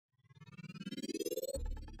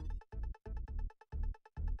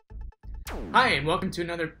Hi, and welcome to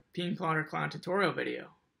another PingPlotter Cloud tutorial video.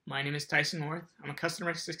 My name is Tyson North. I'm a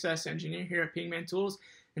customer success engineer here at Pingman Tools,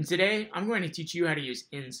 and today I'm going to teach you how to use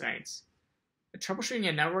Insights. Troubleshooting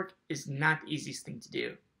a network is not the easiest thing to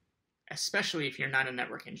do, especially if you're not a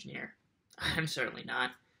network engineer. I'm certainly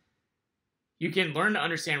not. You can learn to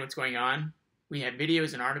understand what's going on. We have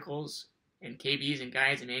videos and articles, and KBs and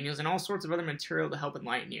guides and manuals, and all sorts of other material to help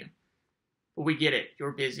enlighten you. But we get it.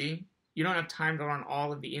 You're busy. You don't have time to learn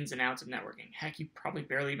all of the ins and outs of networking. Heck, you probably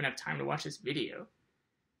barely even have time to watch this video.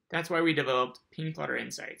 That's why we developed PingPlotter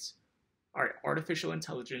Insights, our artificial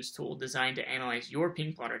intelligence tool designed to analyze your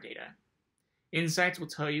PingPlotter data. Insights will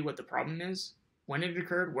tell you what the problem is, when it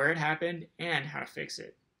occurred, where it happened, and how to fix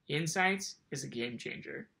it. Insights is a game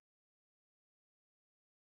changer.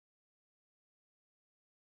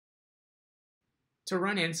 To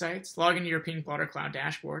run Insights, log into your PingPlotter Cloud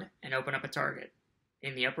dashboard and open up a target.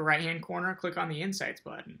 In the upper right-hand corner, click on the Insights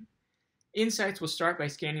button. Insights will start by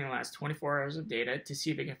scanning the last 24 hours of data to see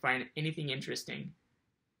if it can find anything interesting,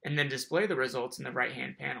 and then display the results in the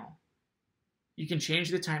right-hand panel. You can change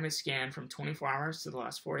the time it scanned from 24 hours to the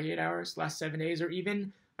last 48 hours, last 7 days, or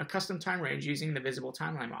even a custom time range using the Visible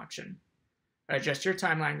Timeline option. Adjust your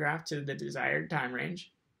timeline graph to the desired time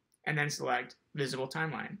range, and then select Visible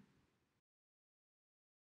Timeline.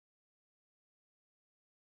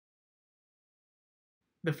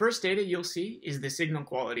 The first data you'll see is the signal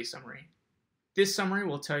quality summary. This summary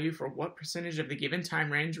will tell you for what percentage of the given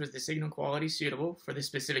time range was the signal quality suitable for the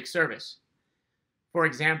specific service. For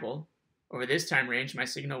example, over this time range, my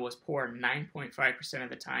signal was poor 9.5%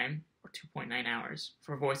 of the time, or 2.9 hours,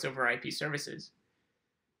 for voice over IP services.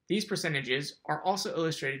 These percentages are also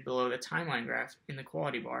illustrated below the timeline graph in the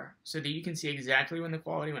quality bar, so that you can see exactly when the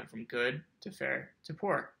quality went from good to fair to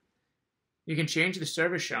poor. You can change the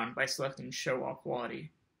service shown by selecting Show All Quality.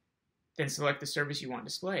 Then select the service you want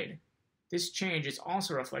displayed. This change is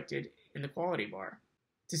also reflected in the quality bar.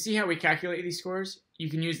 To see how we calculate these scores, you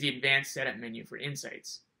can use the Advanced Setup menu for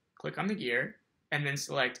Insights. Click on the gear, and then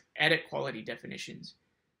select Edit Quality Definitions.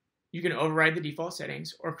 You can override the default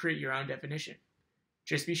settings or create your own definition.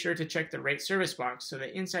 Just be sure to check the Rate Service box so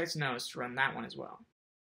that Insights knows to run that one as well.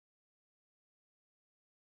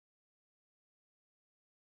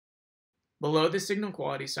 Below the signal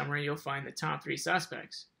quality summary, you'll find the top 3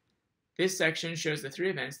 suspects. This section shows the 3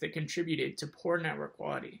 events that contributed to poor network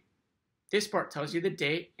quality. This part tells you the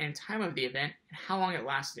date and time of the event and how long it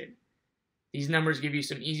lasted. These numbers give you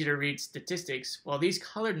some easy to read statistics, while these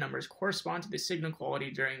colored numbers correspond to the signal quality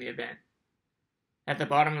during the event. At the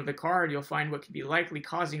bottom of the card, you'll find what could be likely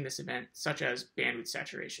causing this event, such as bandwidth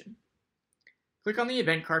saturation. Click on the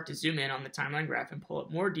event card to zoom in on the timeline graph and pull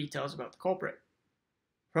up more details about the culprit.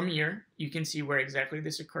 From here, you can see where exactly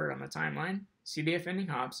this occurred on the timeline, see the offending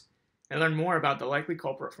hops, and learn more about the likely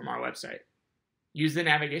culprit from our website. Use the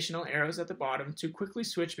navigational arrows at the bottom to quickly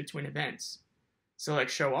switch between events. Select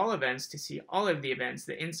Show All Events to see all of the events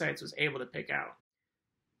that Insights was able to pick out.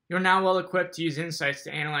 You're now well equipped to use Insights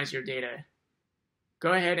to analyze your data.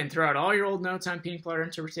 Go ahead and throw out all your old notes on PingPlotter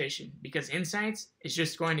interpretation, because Insights is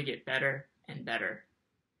just going to get better and better.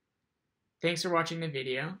 Thanks for watching the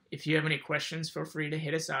video. If you have any questions, feel free to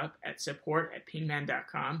hit us up at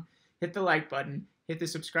support@pingman.com. Hit the like button, hit the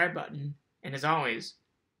subscribe button, and as always,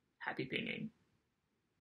 happy pinging.